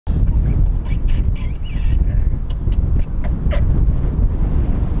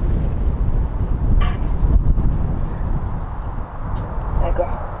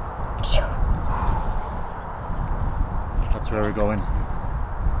we're going.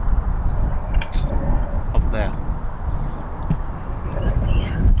 Up there.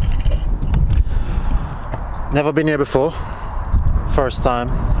 Never been here before. First time,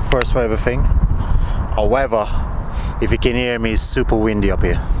 first for everything. However, if you can hear me, it's super windy up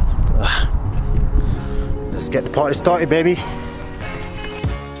here. Let's get the party started, baby.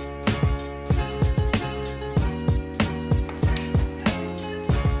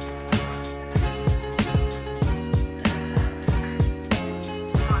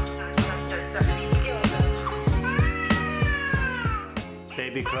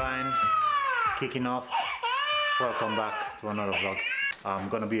 Baby crying, kicking off. Welcome back to another vlog. I'm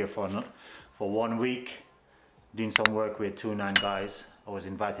gonna be here for 1 week, doing some work with 29 guys. I was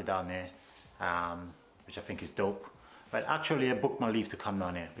invited down there, which I think is dope. But actually I booked my leave to come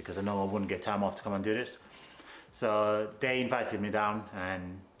down here because I know I wouldn't get time off to come and do this. So they invited me down,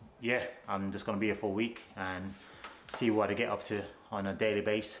 and yeah, I'm just gonna be here for a week and see what I get up to on a daily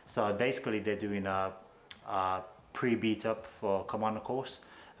basis. So basically they're doing a pre-beat up for Commander course.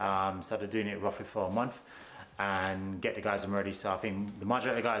 So they're doing it roughly for a month and get the guys ready. So I think the majority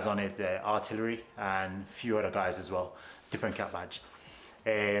of the guys on it, the artillery and a few other guys as well, different cap badge.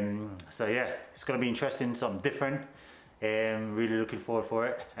 So yeah, it's gonna be interesting, something different. Really looking forward for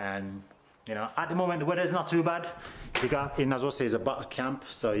it. And you know, at the moment the weather's not too bad. You got in, as well say, it's a battle camp.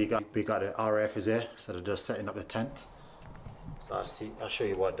 So we got the RAF is here, so they're just setting up the tent. So I'll show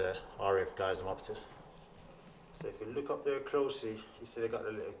you what the RAF guys are up to. So if you look up there closely, you see they got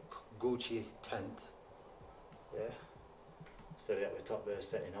a little Gucci tent. Yeah. So they're at the top there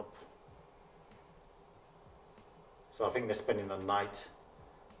setting up. So I think they're spending a night,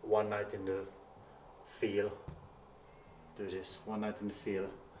 one night in the field. Do this, one night in the field,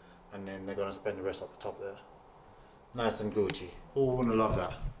 and then they're gonna spend the rest up the top there. Nice and Gucci. Who wouldn't love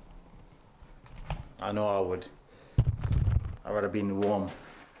that? I know I would. I'd rather be in the warm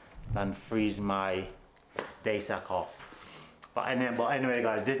than freeze my day sack off. But anyway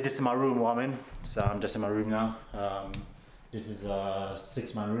guys, this is my room warming. So I'm just in my room now. This is a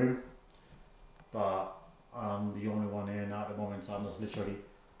 6-man room, but I'm the only one here now at the moment, so I'm just literally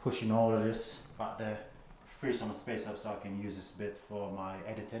pushing all of this back there, free some space up so I can use this bit for my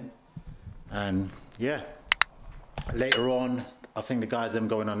editing. And yeah, later on I think the guys them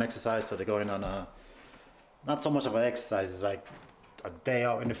going on exercise, so they're going on a, not so much of an exercise, it's like a day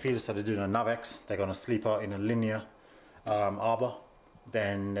out in the field. So they're doing a NAVEX. They're gonna sleep out in a linear arbor,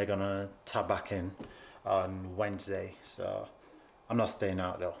 then they're gonna tab back in on Wednesday. So I'm not staying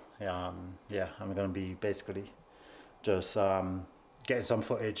out though. Yeah, I'm gonna be basically just getting some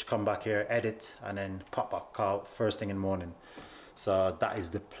footage, come back here, edit, and then pop back out first thing in the morning. So that is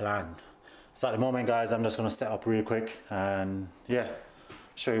the plan. So at the moment guys, I'm just gonna set up real quick and yeah,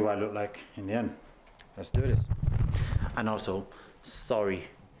 show you what I look like in the end. Let's do this. And also, sorry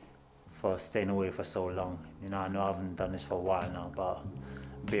for staying away for so long. You know, I know I haven't done this for a while now, but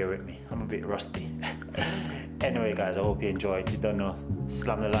bear with me, I'm a bit rusty. Anyway guys, I hope you enjoyed. If you don't know,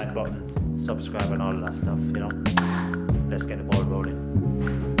 slam the like button, subscribe and all that stuff, you know. Let's get the ball rolling.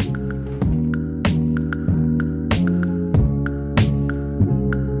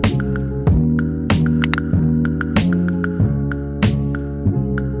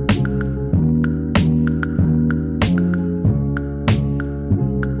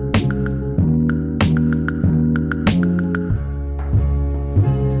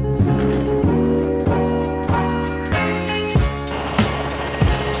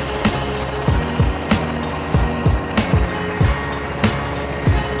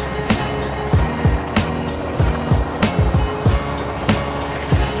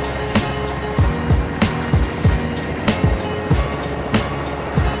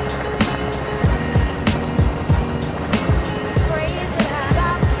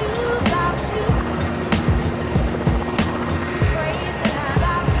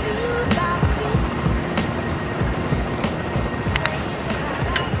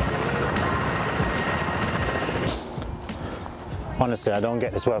 Honestly, I don't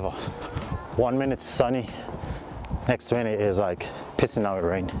get this weather. 1 minute it's sunny, next minute is like pissing out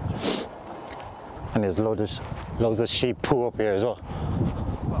rain. And there's loads of sheep poo up here as well.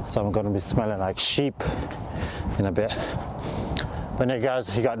 So I'm gonna be smelling like sheep in a bit. But then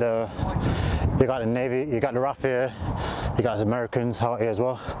guys, you got the Navy, you got the RAF here, you got the Americans out here as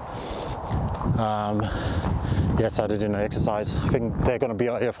well. Yes, I did an exercise. I think they're gonna be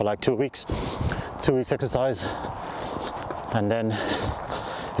out here for like 2 weeks. 2 weeks exercise. And then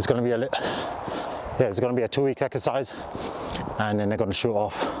it's going to be it's going to be a 2-week exercise, and then they're going to shoot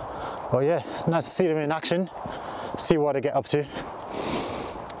off. Well, yeah, it's nice to see them in action, see what they get up to.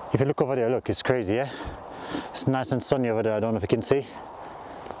 If you look over there, look, it's crazy, yeah? It's nice and sunny over there. I don't know if you can see.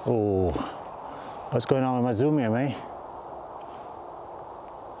 Oh, what's going on with my zoom here, mate?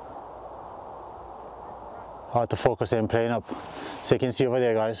 Hard to focus in playing up. So you can see over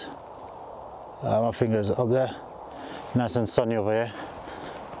there, guys. My fingers up there. Nice and sunny over here.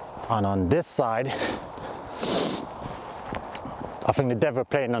 And on this side, I think the devil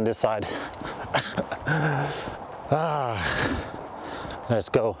playing on this side. Let's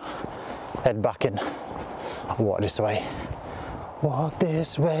go. Head back in. Walk this way. Walk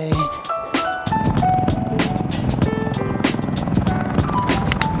this way.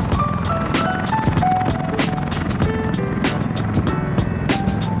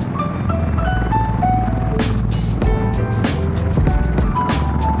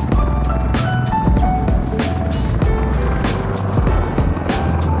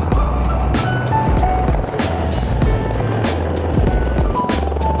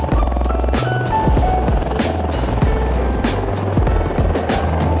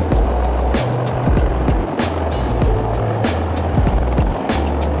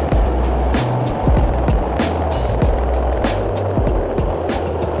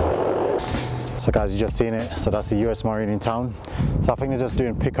 So guys, you just seen it. So that's the US Marine in town. So I think they're just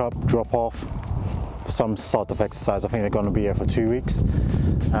doing pick up, drop off, some sort of exercise. I think they're going to be here for 2 weeks.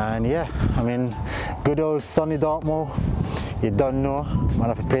 And yeah, I mean, good old sunny Dartmoor. You don't know,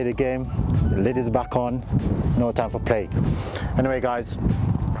 man, if you play the game, the lid is back on, no time for play. Anyway guys,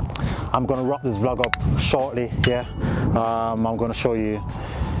 I'm going to wrap this vlog up shortly. Yeah, I'm going to show you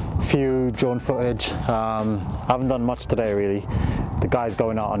a few drone footage. I haven't done much today really. The guys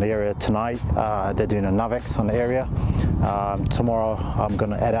going out on the area tonight, they're doing a Navex on the area. Tomorrow I'm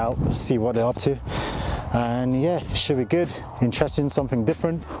gonna head out, see what they're up to. And yeah, it should be good, interesting, something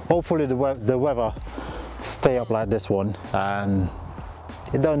different. Hopefully the weather stay up like this one. And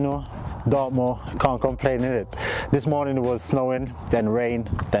you don't know, Dartmoor, can't complain in it. This morning it was snowing, then rain,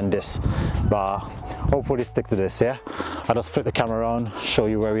 then this. But hopefully stick to this, yeah? I'll just flip the camera around, show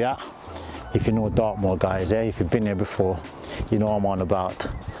you where we're at. If you know Dartmoor guys, if you've been here before, you know I'm on about.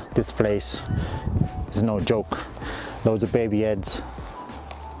 This place is no joke. Loads of baby heads.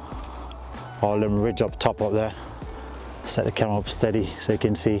 All them ridge up top up there. Set the camera up steady so you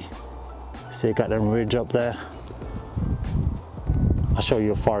can see. See you got them ridge up there. I'll show you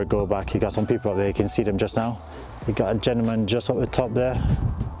how far it go back. You got some people up there, you can see them just now. You got a gentleman just up the top there.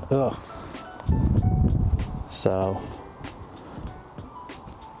 Ugh. So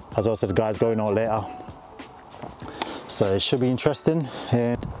as also the guys going on later, so it should be interesting.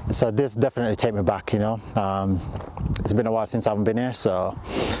 And so this definitely take me back, you know. It's been a while since I haven't been here, so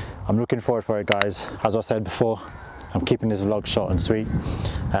I'm looking forward for it guys. As I said before, I'm keeping this vlog short and sweet.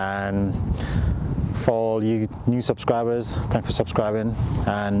 And for all you new subscribers, thanks for subscribing.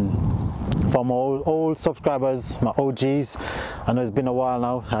 And for my old subscribers, my OGs, I know it's been a while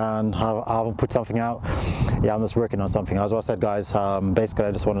now and I haven't put something out. Yeah, I'm just working on something. As I said guys, basically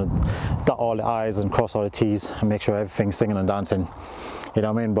I just want to dot all the I's and cross all the T's and make sure everything's singing and dancing. You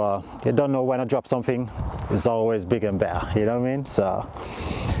know what I mean? But you don't know when I drop something, it's always bigger and better. You know what I mean? So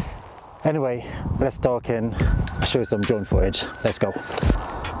anyway, let's talk and I'll show you some drone footage. Let's go.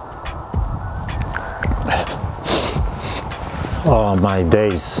 Oh my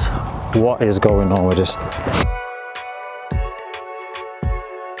days, what is going on with this?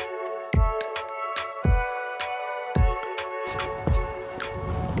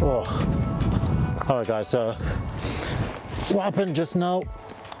 Oh, alright guys, so what happened just now,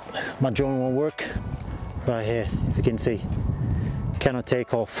 my drone won't work. Right here, if you can see, cannot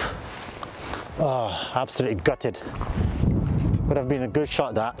take off. Oh, absolutely gutted. Would have been a good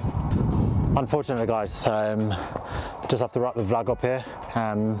shot that. Unfortunately guys, just have to wrap the vlog up here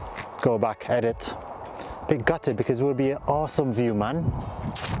and go back, edit. Bit gutted because it would be an awesome view, man.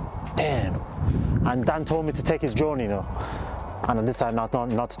 Damn. And Dan told me to take his drone, you know, and I decided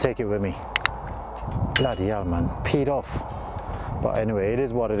not to take it with me. Bloody hell, man, peed off. But anyway, it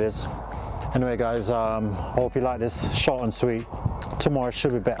is what it is. Anyway guys, hope you like this, short and sweet. Tomorrow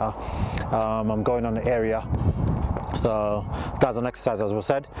should be better. I'm going on the area. So guys on exercise as we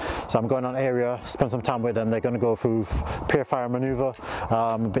said, so I'm going on area, spend some time with them. They're going to go through peer fire maneuver,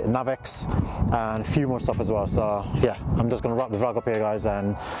 a bit of Navex and a few more stuff as well. So yeah, I'm just going to wrap the vlog up here guys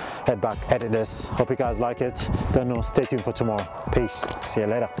and head back, edit this. Hope you guys like it. Don't know, stay tuned for tomorrow. Peace, see you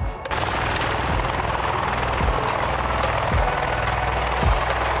later.